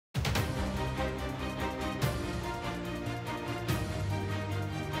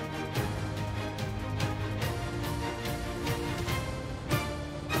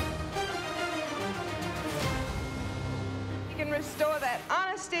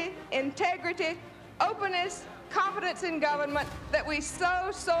integrity, openness, confidence in government that we so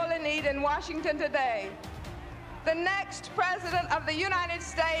sorely need in Washington today. The next President of the United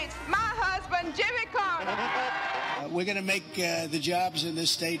States, my husband, Jimmy Carter. We're going to make the jobs in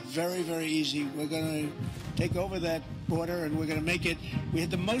this state very, very easy. We're going to take over that border, and we're going to make it, we had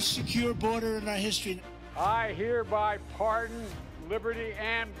the most secure border in our history. I hereby pardon Liberty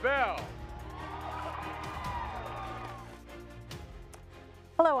Ann Bell.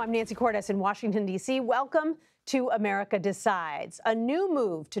 Hello, I'm Nancy Cordes in Washington, D.C. Welcome to America Decides, a new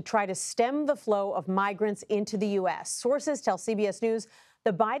move to try to stem the flow of migrants into the U.S. Sources tell CBS News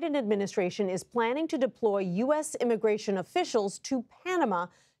the Biden administration is planning to deploy U.S. immigration officials to Panama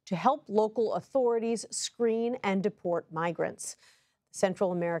to help local authorities screen and deport migrants. The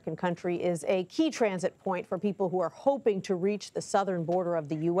Central American country is a key transit point for people who are hoping to reach the southern border of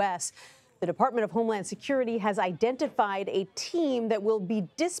the U.S. The Department of Homeland Security has identified a team that will be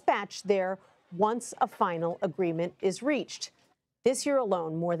dispatched there once a final agreement is reached. This year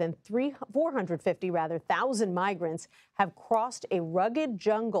alone, more than 450,000 migrants have crossed a rugged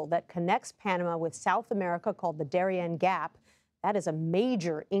jungle that connects Panama with South America called the Darien Gap. That is a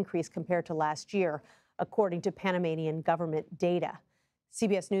major increase compared to last year, according to Panamanian government data.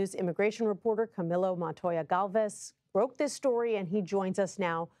 CBS News immigration reporter Camilo Montoya Galvez broke this story, and he joins us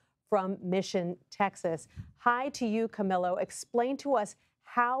now from Mission, Texas. Hi to you, Camilo. Explain to us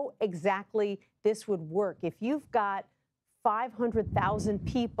how exactly this would work. If you've got 500,000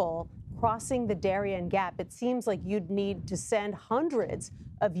 people crossing the Darien Gap, it seems like you'd need to send hundreds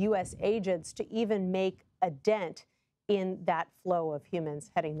of U.S. agents to even make a dent in that flow of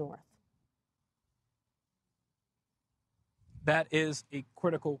humans heading north. That is a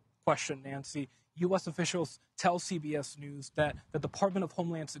critical question, Nancy. U.S. officials tell CBS News that the Department of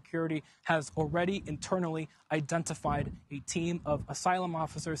Homeland Security has already internally identified a team of asylum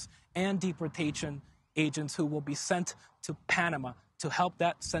officers and deportation agents who will be sent to Panama to help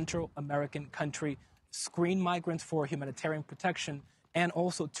that Central American country screen migrants for humanitarian protection and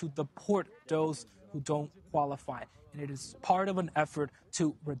also to deport those who don't qualify. And it is part of an effort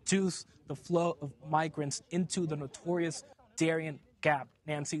to reduce the flow of migrants into the notorious Darien Gap.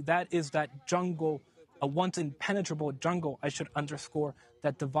 Nancy, that is that jungle, a once impenetrable jungle, I should underscore,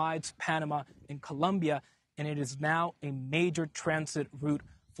 that divides Panama and Colombia, and it is now a major transit route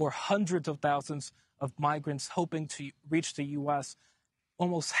for hundreds of thousands of migrants hoping to reach the U.S.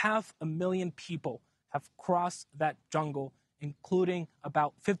 Almost 500,000 people have crossed that jungle, including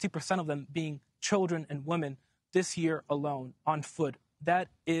about 50% of them being children and women this year alone on foot. That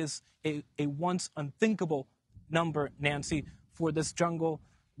is a once unthinkable number, Nancy, for this jungle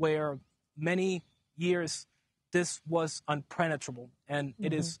where many years this was unpenetrable. And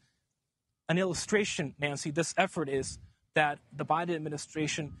it is an illustration, Nancy, this effort is that the Biden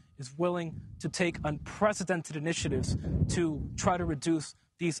administration is willing to take unprecedented initiatives to try to reduce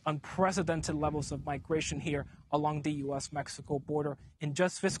these unprecedented levels of migration here along the U.S.-Mexico border. In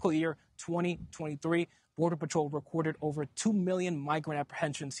just fiscal year 2023, Border Patrol recorded over 2 million migrant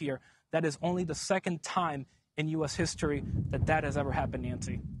apprehensions here. That is only the second time in U.S. history that has ever happened,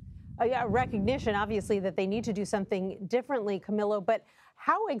 Nancy. Yeah, recognition, obviously, that they need to do something differently, Camilo, but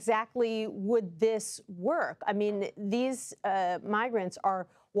how exactly would this work? I mean, these migrants are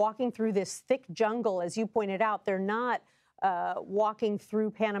walking through this thick jungle, as you pointed out. They're not walking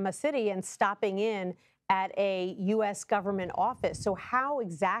through Panama City and stopping in at a U.S. government office. So how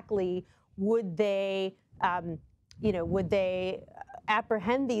exactly would they, would they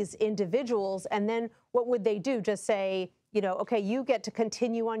apprehend these individuals? And then what would they do? Just say, okay, you get to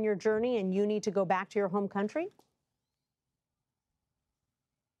continue on your journey and you need to go back to your home country?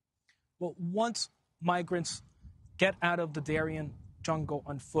 Well, once migrants get out of the Darien jungle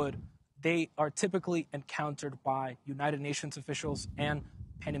on foot, they are typically encountered by United Nations officials and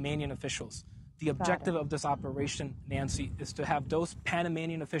Panamanian officials. The objective of this operation, Nancy, is to have those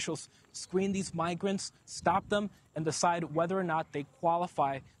Panamanian officials screen these migrants, stop them, and decide whether or not they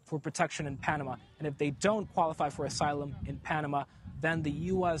qualify for protection in Panama. And if they don't qualify for asylum in Panama, then the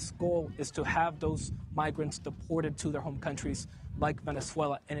U.S. goal is to have those migrants deported to their home countries like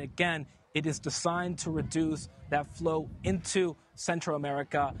Venezuela. And again, it is designed to reduce that flow into Central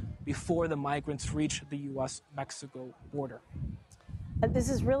America before the migrants reach the U.S.-Mexico border. This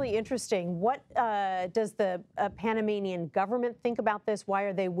is really interesting. What does the Panamanian government think about this? Why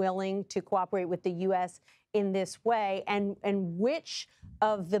are they willing to cooperate with the U.S. in this way? And which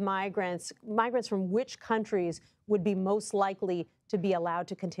of the migrants from which countries would be most likely to be allowed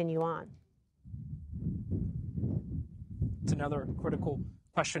to continue on? It's another critical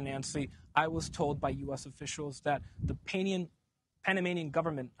question, Nancy. I was told by U.S. officials that the Panamanian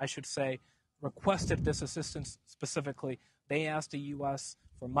government, I should say, requested this assistance specifically. They asked the U.S.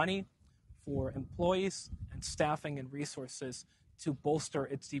 for money, for employees and staffing and resources to bolster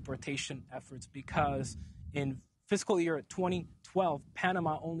its deportation efforts, because in fiscal year 2012,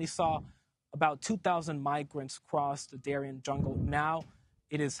 Panama only saw about 2,000 migrants cross the Darien jungle. Now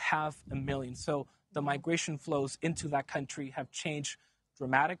it is 500,000. So the migration flows into that country have changed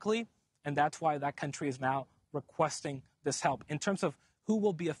dramatically, and that's why that country is now requesting this help. In terms of who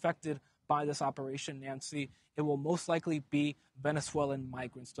will be affected by this operation, Nancy, it will most likely be Venezuelan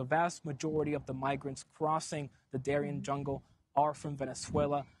migrants. The vast majority of the migrants crossing the Darien jungle are from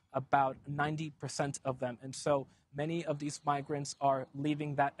Venezuela, about 90% of them. And so many of these migrants are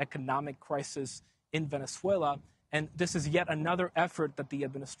leaving that economic crisis in Venezuela. And this is yet another effort that the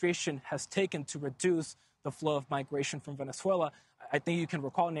administration has taken to reduce the flow of migration from Venezuela. I think you can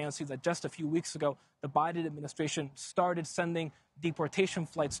recall, Nancy, that just a few weeks ago, the Biden administration started sending deportation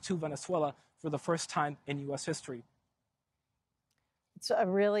flights to Venezuela for the first time in U.S. history. It's a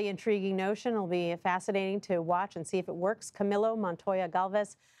really intriguing notion. It'll be fascinating to watch and see if it works. Camilo Montoya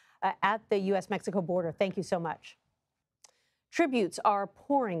Galvez at the U.S.-Mexico border, thank you so much. Tributes are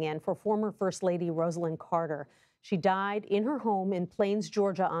pouring in for former First Lady Rosalynn Carter. She died in her home in Plains,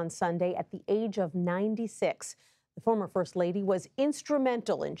 Georgia on Sunday at the age of 96. The former First Lady was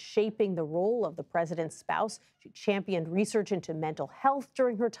instrumental in shaping the role of the president's spouse. She championed research into mental health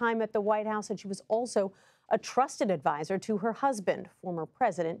during her time at the White House, and she was also a trusted advisor to her husband, former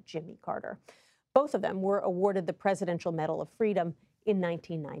President Jimmy Carter. Both of them were awarded the Presidential Medal of Freedom in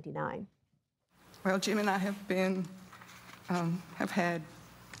 1999. Well, Jimmy and I have had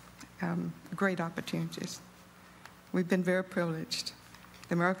great opportunities. We've been very privileged.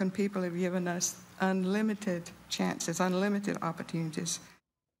 The American people have given us unlimited chances, unlimited opportunities.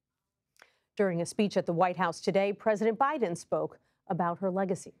 During a speech at the White House today, President Biden spoke about her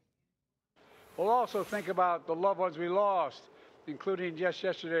legacy. We'll also think about the loved ones we lost, including just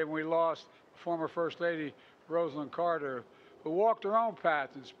yesterday when we lost former First Lady Rosalynn Carter, who walked her own path,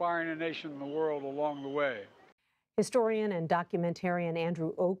 inspiring a nation and the world along the way. Historian and documentarian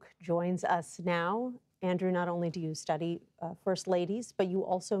Andrew Oak joins us now. Andrew, not only do you study First Ladies, but you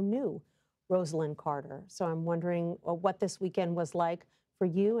also knew Rosalynn Carter. So I'm wondering what this weekend was like for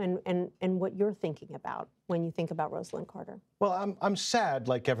you and what you're thinking about when you think about Rosalynn Carter. Well, I'm sad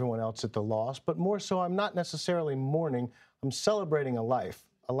like everyone else at the loss, but more so I'm not necessarily mourning. I'm celebrating a life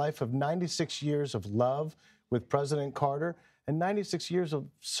of 96 years of love with President Carter and 96 years of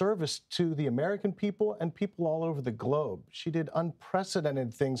service to the American people and people all over the globe. She did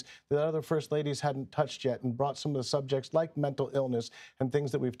unprecedented things that other First Ladies hadn't touched yet and brought some of the subjects like mental illness and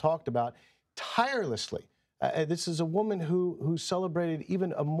things that we've talked about tirelessly. This is a woman who celebrated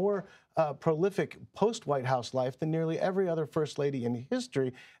even a more prolific post-White House life than nearly every other First Lady in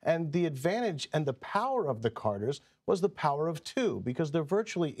history. And the advantage and the power of the Carters was the power of two, because they're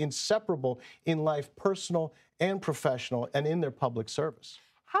virtually inseparable in life, personal and professional, and in their public service.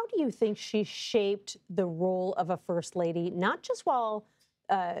 How do you think she shaped the role of a First Lady, not just while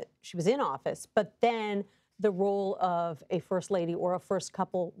she was in office, but then the role of a First Lady or a first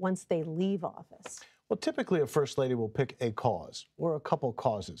couple once they leave office? Well, typically a First Lady will pick a cause or a couple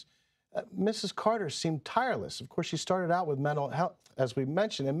causes. Mrs. Carter seemed tireless. Of course, she started out with mental health, as we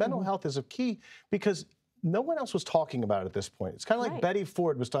mentioned, and mental health is a key because no one else was talking about it at this point. It's kind of like Betty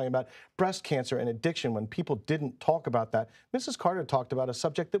Ford was talking about breast cancer and addiction when people didn't talk about that. Mrs. Carter talked about a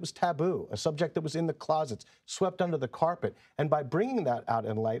subject that was taboo, a subject that was in the closets, swept under the carpet. And by bringing that out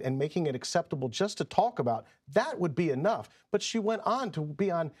in light and making it acceptable just to talk about, that would be enough. But she went on to be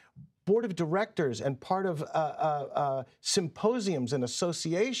on board of directors and part of symposiums and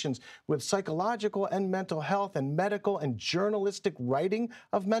associations with psychological and mental health and medical and journalistic writing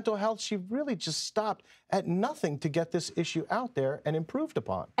of mental health. She really just stopped at nothing to get this issue out there and improved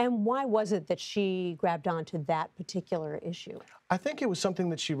upon. And why was it that she grabbed onto that particular issue? I think it was something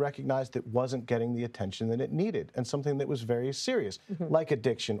that she recognized that wasn't getting the attention that it needed, and something that was very serious, like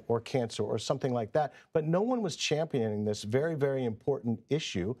addiction or cancer or something like that. But no one was championing this very, very important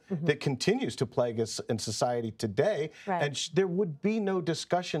issue that continues to plague us in society today. And there would be no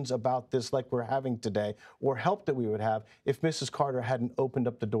discussions about this like we're having today, or help that we would have, if Mrs. Carter hadn't opened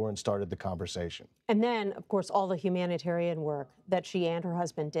up the door and started the conversation. And then, of course, all the humanitarian work that she and her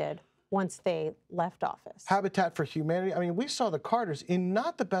husband did once they left office. Habitat for Humanity. I mean, we saw the Carters in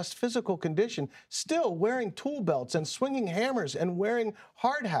not the best physical condition, still wearing tool belts and swinging hammers and wearing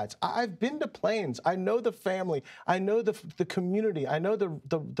hard hats. I've been to Plains. I know the family. I know the community. I know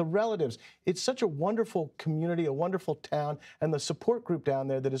the relatives. It's such a wonderful community, a wonderful town, and the support group down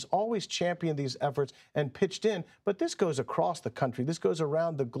there that has always championed these efforts and pitched in. But this goes across the country. This goes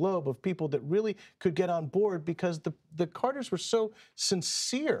around the globe of people that really could get on board because the Carters were so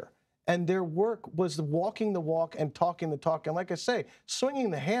sincere. And their work was walking the walk and talking the talk. And like I say,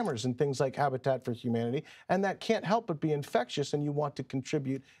 swinging the hammers and things like Habitat for Humanity. And that can't help but be infectious, and you want to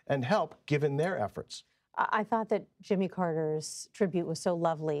contribute and help given their efforts. I thought that Jimmy Carter's tribute was so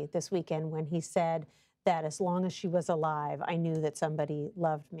lovely this weekend when he said that as long as she was alive, I knew that somebody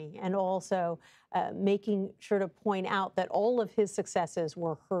loved me. And also making sure to point out that all of his successes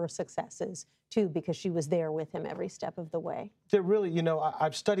were her successes, too, because she was there with him every step of the way. They're really, you know,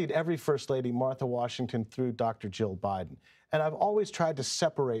 I've studied every First Lady, Martha Washington through Dr. Jill Biden. And I've always tried to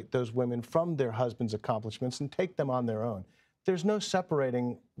separate those women from their husbands' accomplishments and take them on their own. There's no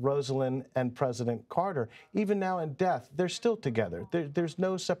separating Rosalind and President Carter. Even now in death, they're still together. There's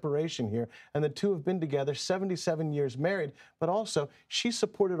no separation here. And the two have been together 77 years married, but also she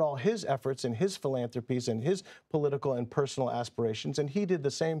supported all his efforts and his philanthropies and his political and personal aspirations. And he did the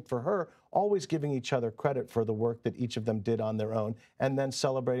same for her, always giving each other credit for the work that each of them did on their own and then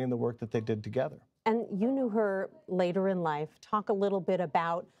celebrating the work that they did together. And you knew her later in life. Talk a little bit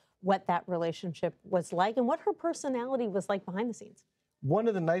about what that relationship was like and what her personality was like behind the scenes. One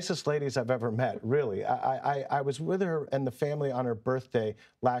of the nicest ladies I've ever met, really. I was with her and the family on her birthday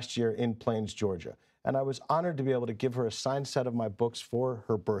last year in Plains, Georgia. And I was honored to be able to give her a signed set of my books for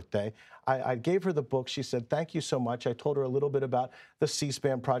her birthday. I gave her the book. She said, thank you so much. I told her a little bit about the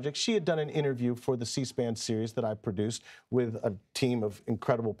C-SPAN project. She had done an interview for the C-SPAN series that I produced with a team of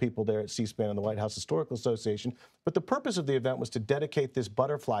incredible people there at C-SPAN and the White House Historical Association. But the purpose of the event was to dedicate this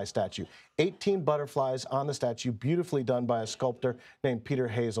butterfly statue. 18 butterflies on the statue, beautifully done by a sculptor named Peter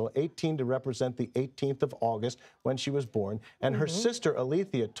Hazel, 18 to represent the 18th of August when she was born. And her sister,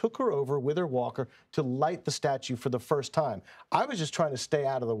 Alethea, took her over with her walker to light the statue for the first time. I was just trying to stay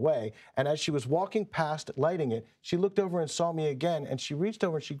out of the way. And as she was walking past lighting it, she looked over and saw me again, and she reached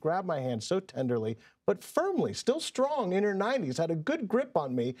over and she grabbed my hand so tenderly, but firmly, still strong in her 90s, had a good grip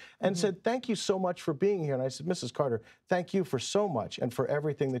on me and said, thank you so much for being here. And I said, Mrs. Carter, thank you for so much and for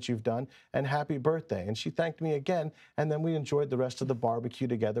everything that you've done, and happy birthday. And she thanked me again, and then we enjoyed the rest of the barbecue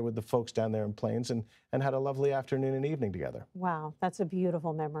together with the folks down there in Plains and had a lovely afternoon and evening together. Wow, that's a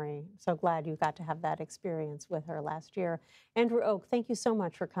beautiful memory. So glad you got to have that experience with her last year. Andrew Oak, thank you so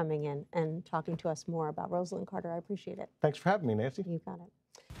much for coming in and talking to us more about Rosalind Carter. I appreciate it. Thanks for having me, Nancy. You got it.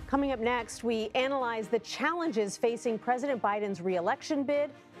 Coming up next, we analyze the challenges facing President Biden's re-election bid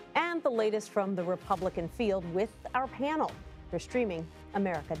and the latest from the Republican field with our panel. You're streaming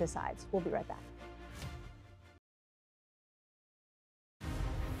America Decides. We'll be right back.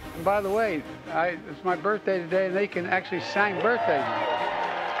 And by the way, it's my birthday today, and they can actually sign birthdays.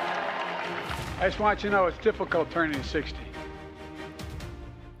 I just want you to know it's difficult turning 60.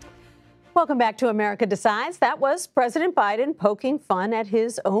 Welcome back to America Decides. That was President Biden poking fun at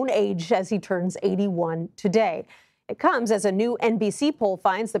his own age as he turns 81 today. It comes as a new NBC poll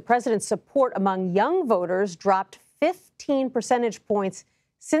finds the president's support among young voters dropped 15 percentage points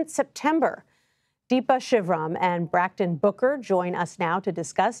since September. Deepa Shivram and Braxton Booker join us now to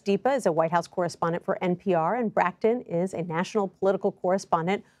discuss. Deepa is a White House correspondent for NPR, and Braxton is a national political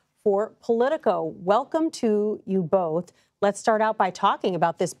correspondent for Politico. Welcome to you both. Let's start out by talking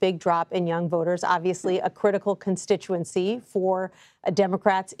about this big drop in young voters, obviously a critical constituency for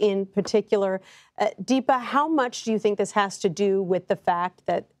Democrats in particular. Deepa, how much do you think this has to do with the fact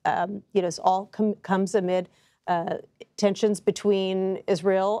that this all comes amid tensions between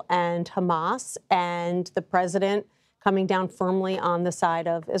Israel and Hamas and the president coming down firmly on the side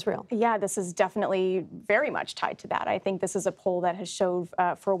of Israel? Yeah, this is definitely very much tied to that. I think this is a poll that has showed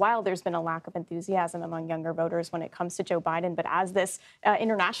for a while there's been a lack of enthusiasm among younger voters when it comes to Joe Biden. But as this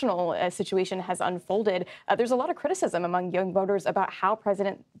international situation has unfolded, there's a lot of criticism among young voters about how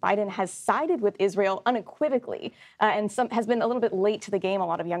President Biden has sided with Israel unequivocally and has been a little bit late to the game. A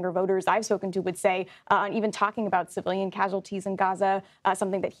lot of younger voters I've spoken to would say, even talking about civilian casualties in Gaza,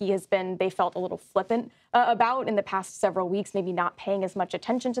 something that they felt a little flippant about in the past several weeks, maybe not paying as much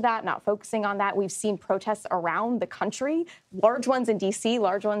attention to that, not focusing on that. We've seen protests around the country, large ones in D.C.,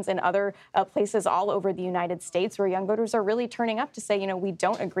 large ones in other places all over the United States, where young voters are really turning up to say, you know, we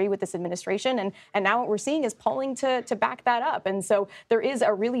don't agree with this administration. And now what we're seeing is polling to back that up. And so there is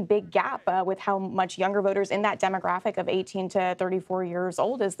a really big gap with how much younger voters in that demographic of 18 to 34 years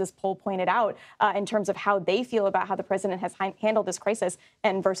old, as this poll pointed out, in terms of how they feel about how the president has handled this crisis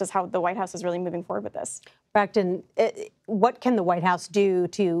and versus how the White House is really moving forward with this. Braxton, what can the White House do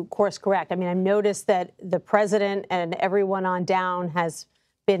to course correct? I mean, I've noticed that the president and everyone on down has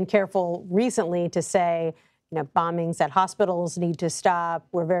been careful recently to say, you know, bombings at hospitals need to stop.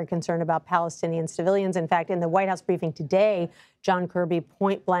 We're very concerned about Palestinian civilians. In fact, in the White House briefing today, John Kirby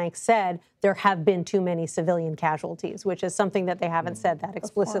point blank said there have been too many civilian casualties, which is something that they haven't said that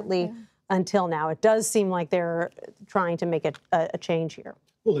explicitly until now. It does seem like they're trying to make a change here.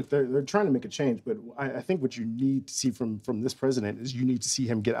 Well, look, they're trying to make a change, but I think what you need to see from this president is you need to see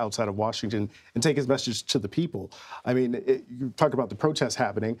him get outside of Washington and take his message to the people. I mean, you talk about the protests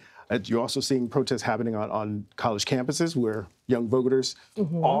happening. You're also seeing protests happening on college campuses where young voters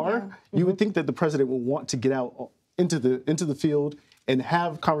are. You would think that the president will want to get out into the field and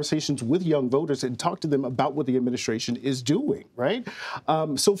have conversations with young voters and talk to them about what the administration is doing, right?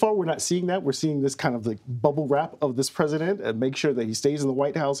 So far, we're not seeing that. We're seeing this kind of like bubble wrap of this president and make sure that he stays in the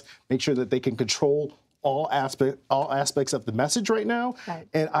White House, make sure that they can control all aspects of the message right now. Right.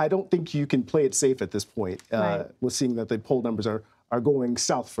 And I don't think you can play it safe at this point. We're seeing that the poll numbers are going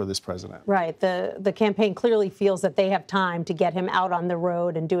south for this president. Right. The campaign clearly feels that they have time to get him out on the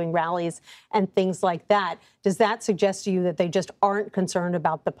road and doing rallies and things like that. Does that suggest to you that they just aren't concerned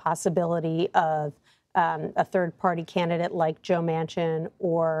about the possibility of a third-party candidate like Joe Manchin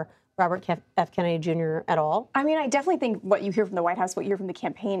or Robert F. Kennedy Jr. at all? I mean, I definitely think what you hear from the White House, what you hear from the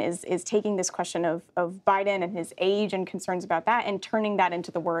campaign is taking this question of Biden and his age and concerns about that and turning that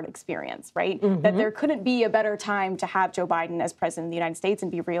into the word experience, right? That there couldn't be a better time to have Joe Biden as president of the United States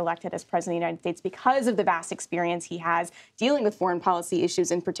and be reelected as president of the United States because of the vast experience he has dealing with foreign policy issues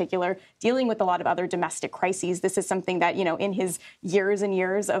in particular, dealing with a lot of other domestic crises. This is something that, you know, in his years and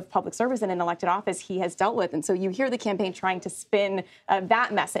years of public service and in elected office, he has dealt with. And so you hear the campaign trying to spin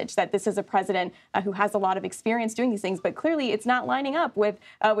that message that this is a president who has a lot of experience doing these things, but clearly it's not lining up with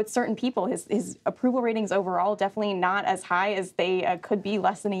certain people. His approval ratings overall definitely not as high as they could be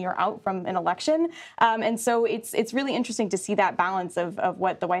less than a year out from an election. And so it's really interesting to see that balance of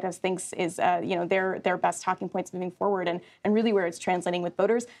what the White House thinks is their best talking points moving forward and really where it's translating with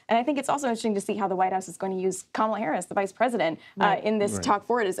voters. And I think it's also interesting to see how the White House is going to use Kamala Harris, the vice president, in this talk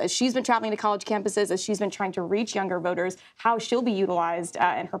forward as she's been traveling to college campuses, as she's been trying to reach younger voters, how she'll be utilized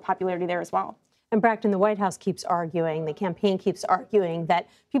and her popularity there as well. And Braxton, the White House keeps arguing, the campaign keeps arguing that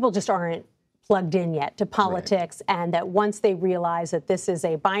people just aren't plugged in yet to politics, and that once they realize that this is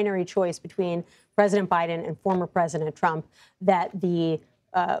a binary choice between President Biden and former President Trump, that the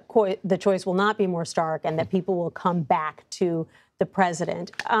choice will not be more stark and that people will come back to the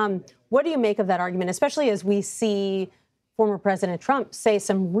president. What do you make of that argument, especially as we see former President Trump say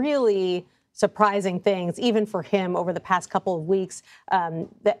some really surprising things, even for him, over the past couple of weeks,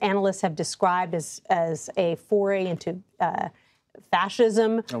 that analysts have described as a foray into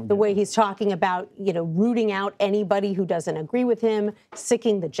fascism, the way he's talking about, you know, rooting out anybody who doesn't agree with him,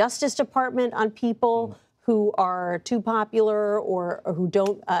 sicking the Justice Department on people who are too popular or who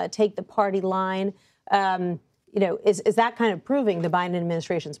don't take the party line. Is that kind of proving the Biden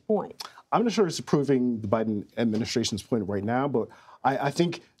administration's point? I'm not sure it's proving the Biden administration's point right now, but I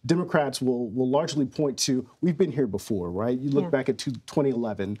think Democrats will largely point to, we've been here before, right? You look back at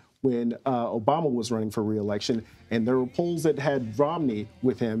 2011 when Obama was running for re-election, and there were polls that had Romney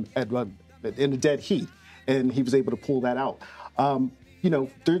with him in a dead heat, and he was able to pull that out.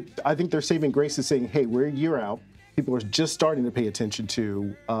 I think they're saving grace to saying, hey, we're a year out. People are just starting to pay attention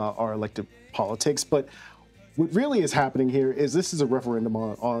to our elected politics, but what really is happening here is this is a referendum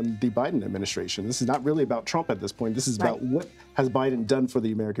on the Biden administration. This is not really about Trump at this point. This is about what has Biden done for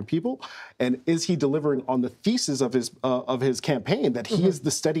the American people, and is he delivering on the thesis of his campaign that he is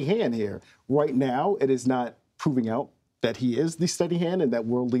the steady hand here. Right now, it is not proving out that he is the steady hand, and that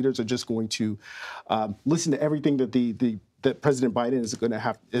world leaders are just going to listen to everything that that President Biden is going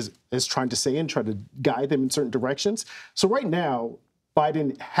to is trying to say and try to guide them in certain directions. So right now,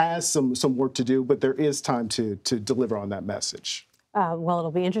 Biden has some work to do, but there is time to deliver on that message. Well,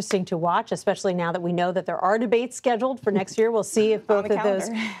 it'll be interesting to watch, especially now that we know that there are debates scheduled for next year. We'll see if both of those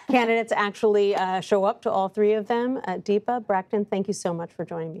candidates actually show up to all three of them. Deepa, Braxton, thank you so much for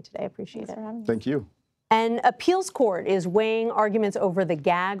joining me today. I appreciate it. Thank you. An appeals court is weighing arguments over the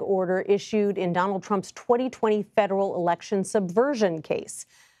gag order issued in Donald Trump's 2020 federal election subversion case.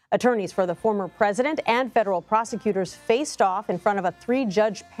 Attorneys for the former president and federal prosecutors faced off in front of a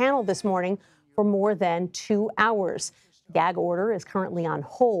 3-judge panel this morning for more than 2 hours. The gag order is currently on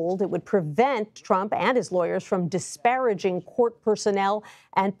hold. It would prevent Trump and his lawyers from disparaging court personnel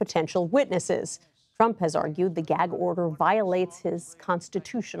and potential witnesses. Trump has argued the gag order violates his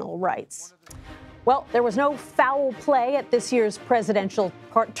constitutional rights. Well, there was no foul play at this year's presidential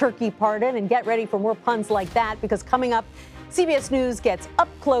turkey pardon, and get ready for more puns like that, because coming up, CBS News gets up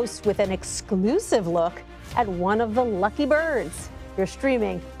close with an exclusive look at one of the lucky birds. You're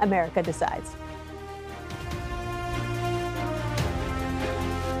streaming America Decides.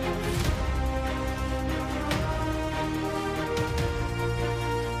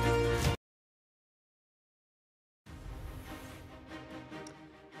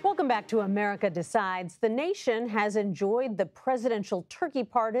 Welcome back to America Decides. The nation has enjoyed the presidential turkey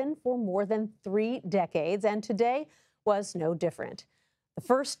pardon for more than 3 decades, and today was no different. The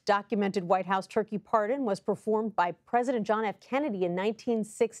first documented White House turkey pardon was performed by President John F. Kennedy in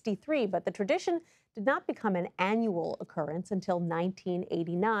 1963, but the tradition did not become an annual occurrence until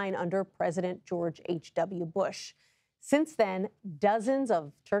 1989 under President George H.W. Bush. Since then, dozens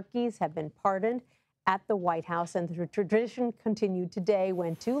of turkeys have been pardoned at the White House, and the tradition continued today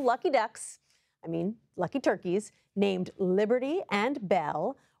when 2 lucky turkeys, named Liberty and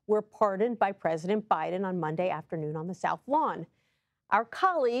Belle, were pardoned by President Biden on Monday afternoon on the South Lawn. Our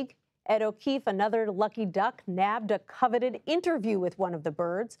colleague, Ed O'Keefe, another lucky duck, nabbed a coveted interview with one of the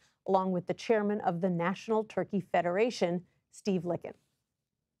birds, along with the chairman of the National Turkey Federation, Steve Licken.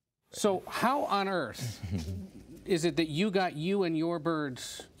 So how on earth is it that you got you and your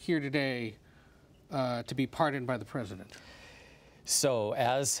birds here today to be pardoned by the president? So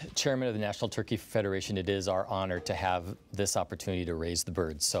as chairman of the National Turkey Federation, it is our honor to have this opportunity to raise the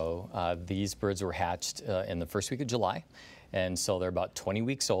birds. So these birds were hatched in the first week of July, and so they're about 20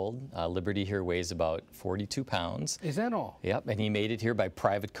 weeks old. Liberty here weighs about 42 pounds. Is that all? Yep, and he made it here by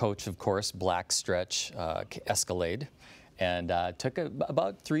private coach, of course, black stretch Escalade. And took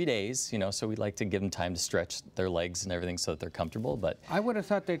about 3 days, so we'd like to give them time to stretch their legs and everything so that they're comfortable. But I would have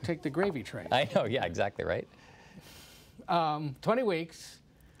thought they'd take the gravy train. I know, yeah, exactly right. 20 weeks.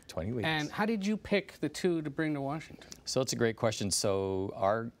 20 weeks. And how did you pick the 2 to bring to Washington? So it's a great question. So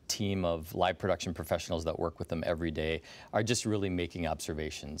our team of live production professionals that work with them every day are just really making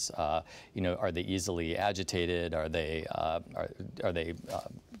observations. Are they easily agitated? Are they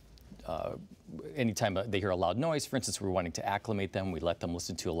anytime they hear a loud noise, for instance, we're wanting to acclimate them. We let them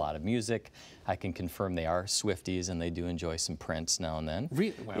listen to a lot of music. I can confirm they are Swifties, and they do enjoy some Prince now and then.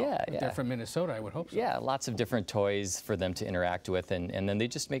 Really? Well, yeah. They're from Minnesota, I would hope so. Yeah, lots of different toys for them to interact with, and then they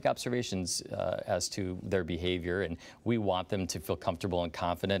just make observations as to their behavior, and we want them to feel comfortable and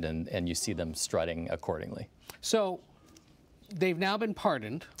confident, and you see them strutting accordingly. So they've now been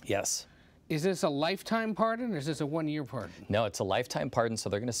pardoned. Yes. Is this a lifetime pardon, or is this a 1-year pardon? No, it's a lifetime pardon, so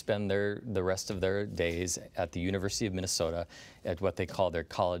they're going to spend the rest of their days at the University of Minnesota at what they call their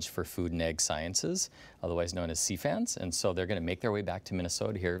College for Food and Ag Sciences, otherwise known as CFANS, and so they're going to make their way back to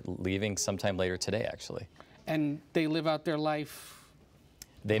Minnesota here, leaving sometime later today, actually. And they live out their life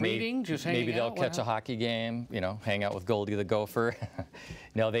reading, just hanging out? Maybe they'll catch a hockey game, hang out with Goldie the Gopher.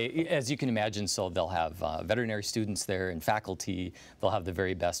 No, as you can imagine, so they'll have veterinary students there and faculty. They'll have the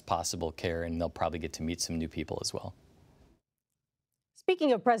very best possible care, and they'll probably get to meet some new people as well.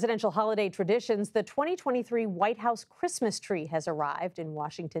 Speaking of presidential holiday traditions, the 2023 White House Christmas tree has arrived in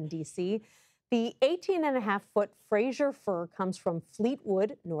Washington, D.C. The 18.5-foot Fraser fir comes from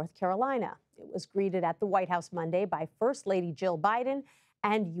Fleetwood, North Carolina. It was greeted at the White House Monday by First Lady Jill Biden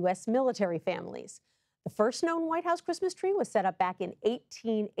and U.S. military families. The first known White House Christmas tree was set up back in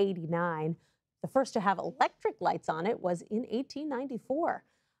 1889. The first to have electric lights on it was in 1894.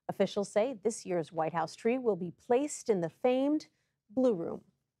 Officials say this year's White House tree will be placed in the famed Blue Room.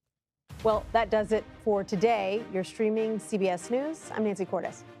 Well, that does it for today. You're streaming CBS News. I'm Nancy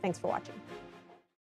Cordes. Thanks for watching.